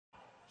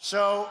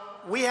So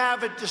we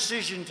have a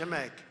decision to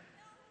make.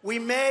 We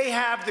may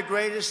have the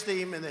greatest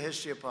theme in the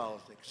history of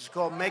politics. It's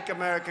called Make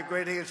America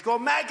Great Again. It's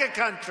called MAGA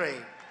Country.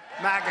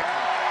 MAGA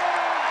Country.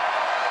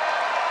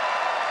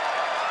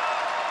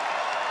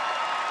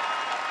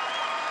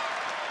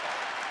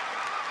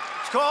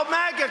 It's called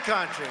MAGA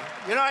Country.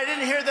 You know, I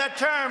didn't hear that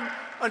term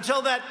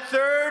until that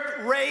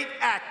third-rate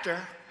actor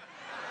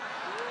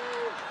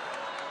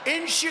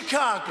in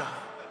Chicago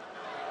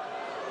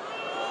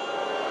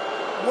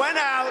went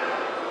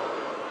out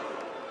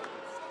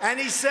and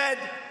he said,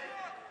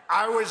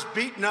 I was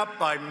beaten up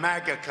by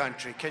MAGA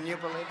country. Can you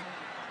believe it?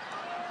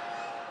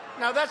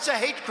 Now, that's a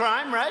hate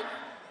crime, right?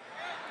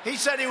 He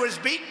said he was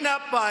beaten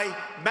up by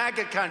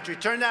MAGA country.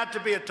 Turned out to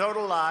be a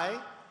total lie.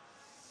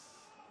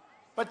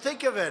 But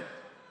think of it,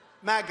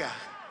 MAGA.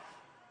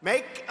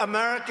 Make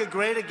America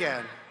Great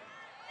Again.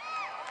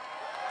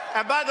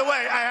 And by the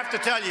way, I have to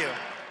tell you,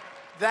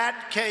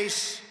 that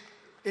case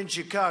in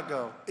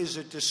Chicago is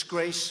a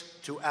disgrace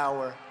to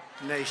our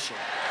nation.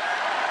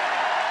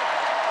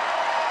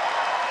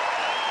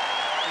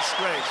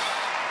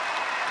 Disgrace.